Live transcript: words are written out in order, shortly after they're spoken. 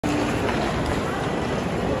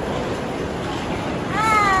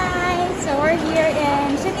we're here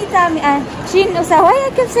in Shin Osaka.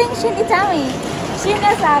 I keep saying Shin Itami. Shin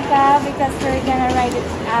Osaka because we're gonna ride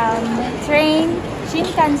train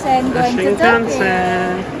Shinkansen going to Tokyo.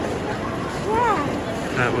 Yeah.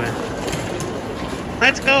 That way.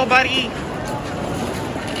 Let's go, buddy.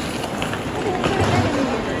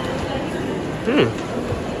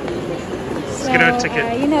 Let's get our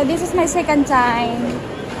ticket. You know, this is my second time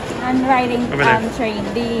I'm riding train,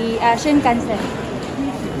 the Shinkansen.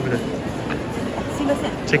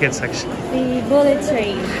 Ticket section. The bullet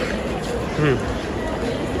train.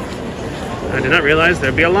 I did not realize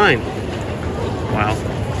there'd be a line. Wow.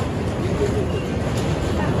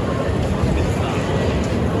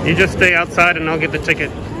 You just stay outside and I'll get the ticket.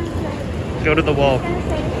 Go to the wall.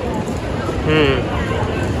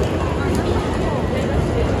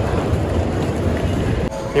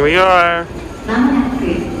 Here we are.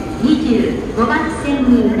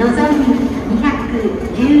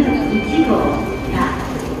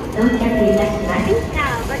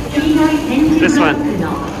 This one.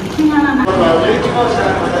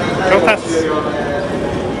 Go fast.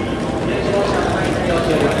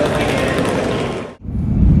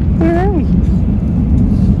 Where are we?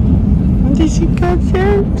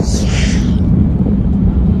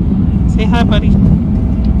 Say hi, buddy.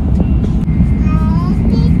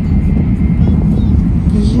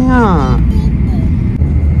 Yeah.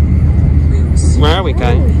 Where are we,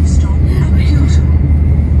 Kai?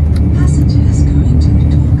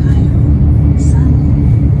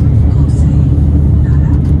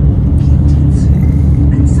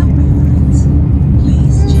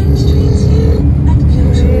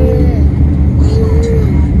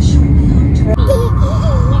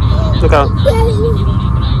 Look out.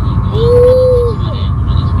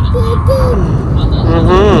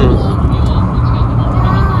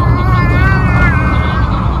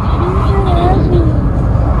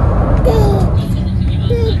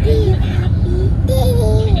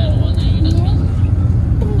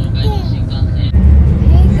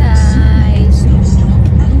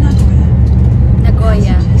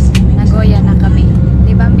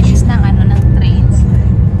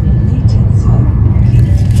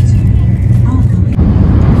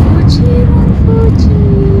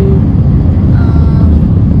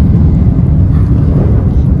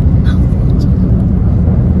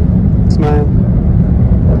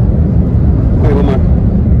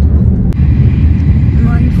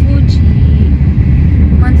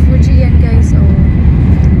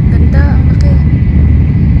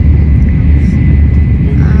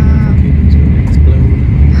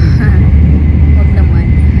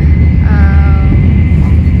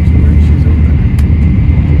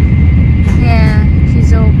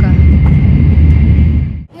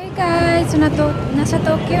 Nasa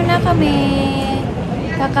Tokyo na kami.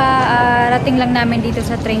 Kakarating lang namin dito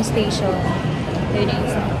sa train station.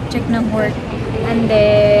 Check ng work. And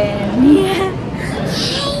then, yeah.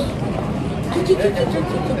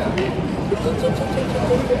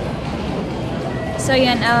 So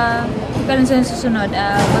yan, kung sa susunod,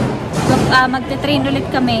 magte-train ulit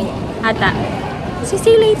kami. Ata. See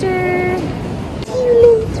you later. See you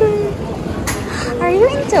later. Are you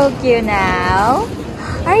in Tokyo now?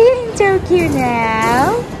 Are you in Tokyo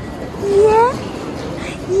now? Yeah?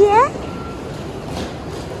 Yeah?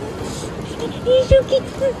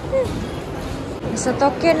 Sa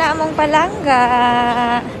Tokyo na among palangga.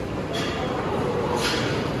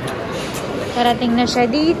 Karating na siya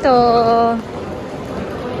dito.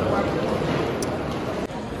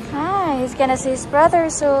 Hi, he's gonna see his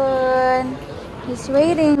brother soon. He's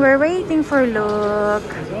waiting. We're waiting for Luke.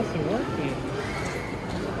 He's also working.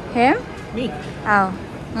 Him? Me. Oh.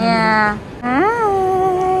 Yeah.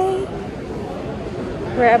 Hi.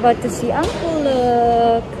 We're about to see Uncle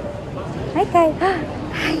Luke. Hi, Kai. Hi.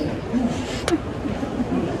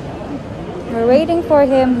 We're waiting for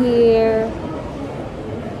him here.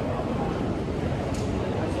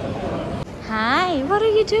 Hi. What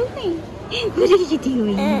are you doing? What are you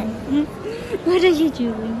doing? What are you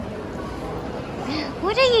doing?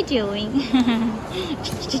 What are you doing?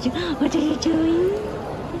 What are you doing?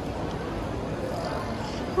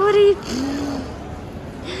 What are you doing?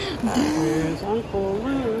 There's Uncle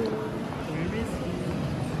Luke. Where is he?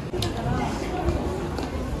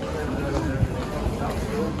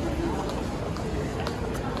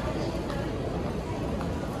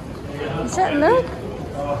 Is that Luke?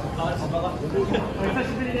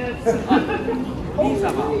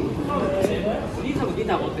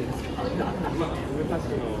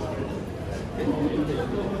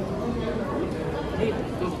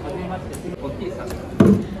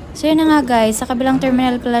 So yun na nga guys, sa kabilang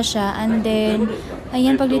terminal pala siya, and then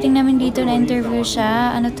Ayan, pagdating namin dito, na-interview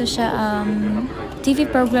siya. Ano to siya, TV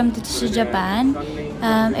program dito sa Japan.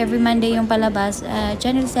 Every Monday yung palabas.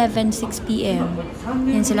 Channel 7, 6 p.m.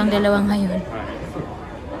 Yan silang dalawa ngayon.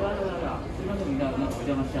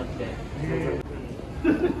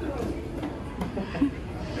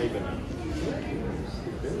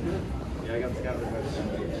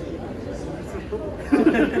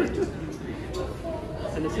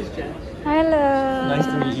 And this is Jen. Hello! Nice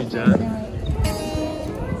to meet you, Jen.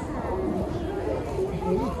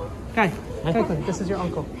 Kai, this is your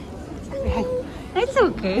uncle. Say hi. It's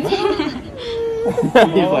okay. He's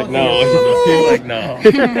like, no. He's like, no.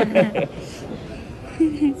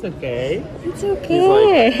 It's okay. It's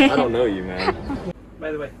okay. He's like, I don't know you, man.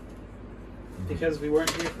 By the way, because we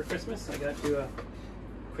weren't here for Christmas, I got you a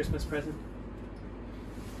Christmas present.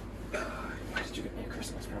 Why did you get me a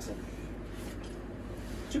Christmas present?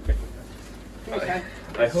 Two Christmas presents. Okay.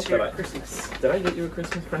 I hope that Christmas. Did I get you a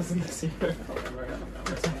Christmas present this year?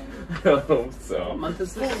 I hope so. What month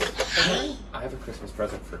is this? I have a Christmas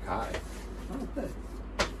present for Kai. Oh, good.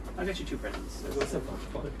 I got you two presents. What's a bunch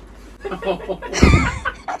of fun?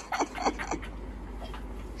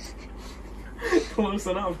 Close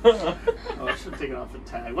enough, huh? Oh, I should take it off the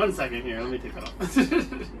tag. 1 second here. Let me take it off.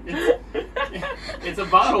 It's a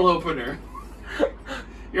bottle opener.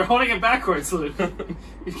 You're holding it backwards, Luke.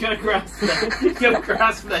 You gotta grasp that. You gotta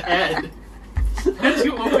grasp the head. As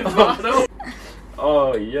you open the bottle.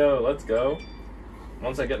 Oh, yo, let's go.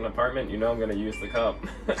 Once I get an apartment, you know I'm gonna use the cup.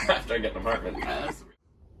 After I get an apartment.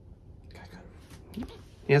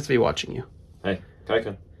 He has to be watching you. Hey,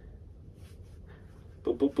 Kaikun.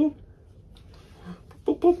 Boop, boop, boop.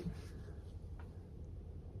 Boop, boop.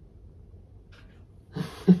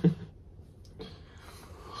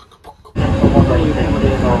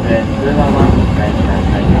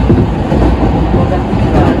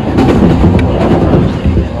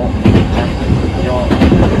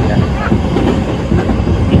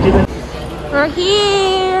 We're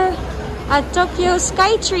here at Tokyo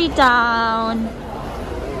Skytree Town.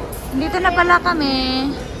 Dito na pala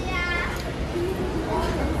kami.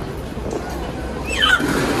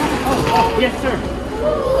 Oh, yes, sir.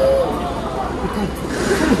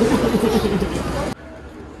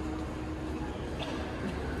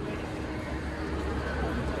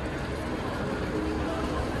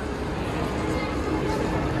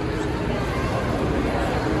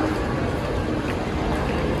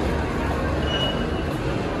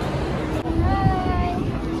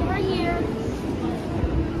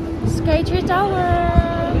 Skytree Tower.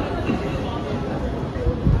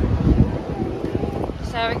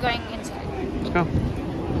 So we're going inside. Let's go.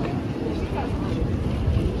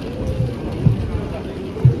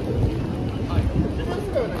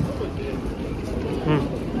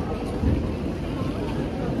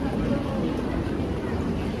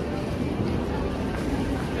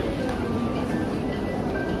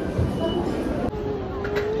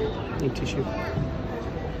 Need tissue.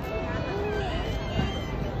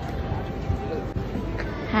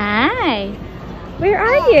 Hi. Where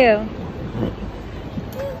are you?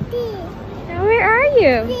 Where are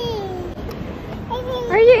you?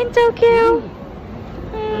 Are you in Tokyo?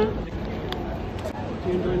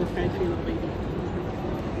 You enjoying the Skytree, little baby?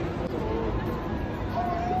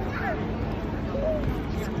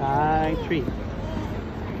 Skytree.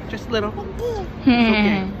 Just little.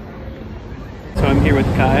 Okay. So I'm here with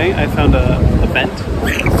Kai. I found a vent,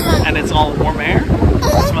 and it's all warm air.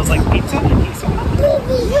 It smells like pizza and pizza.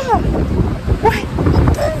 Yeah. What?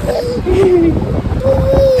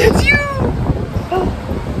 It's you! Oh.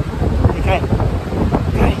 Hey, Kai.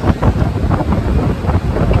 Kai.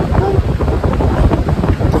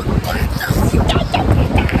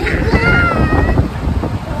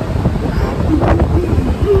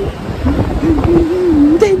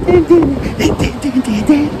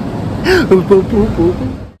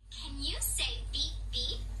 Can you say beep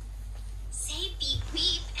beep? Say beep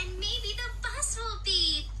beep and maybe the bus will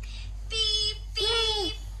beep. Beep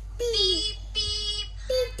beep. Beep beep.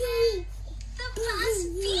 Beep beep. The bus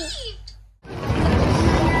beeped.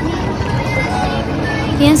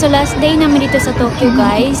 Yan, so last day namin dito sa Tokyo,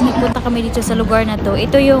 guys. Nagpunta kami dito sa lugar na to.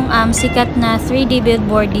 Ito yung sikat na 3D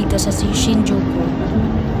billboard dito sa Shinjuku.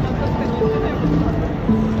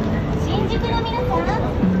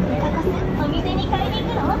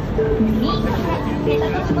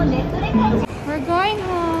 We're going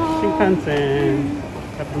home. Shinkansen.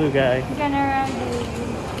 That blue guy. We're gonna ride the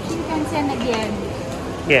Shinkansen again.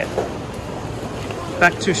 Yeah.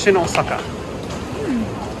 Back to Shin Osaka.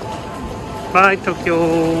 Bye, Tokyo.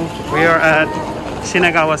 We are at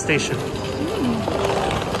Shinagawa Station.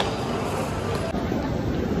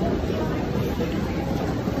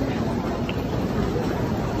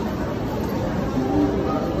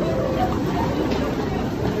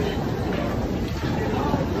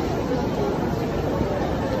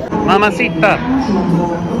 Mamacita.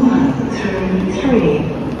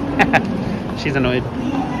 She's annoyed.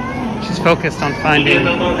 She's focused on finding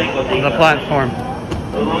the platform.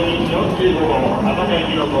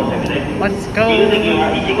 Let's go.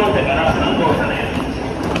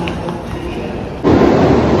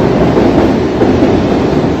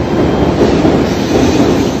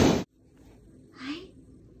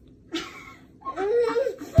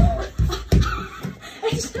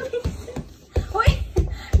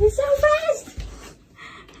 You're so fast!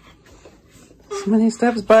 So many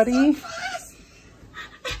steps, buddy.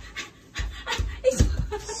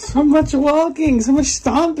 So much walking, so much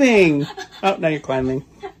stomping. Oh, now you're climbing.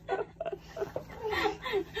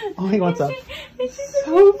 Oh, he wants up.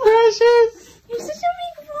 So precious. You're such a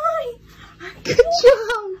big boy. Good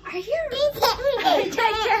job. Are you ready?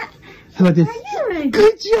 How about this? Are you ready?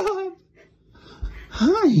 Good job.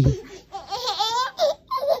 Hi.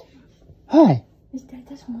 Hi. Is that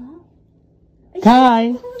the small?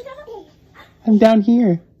 Hi. I'm down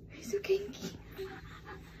here. He's so kinky.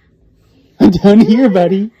 I'm down here,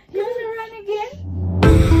 buddy.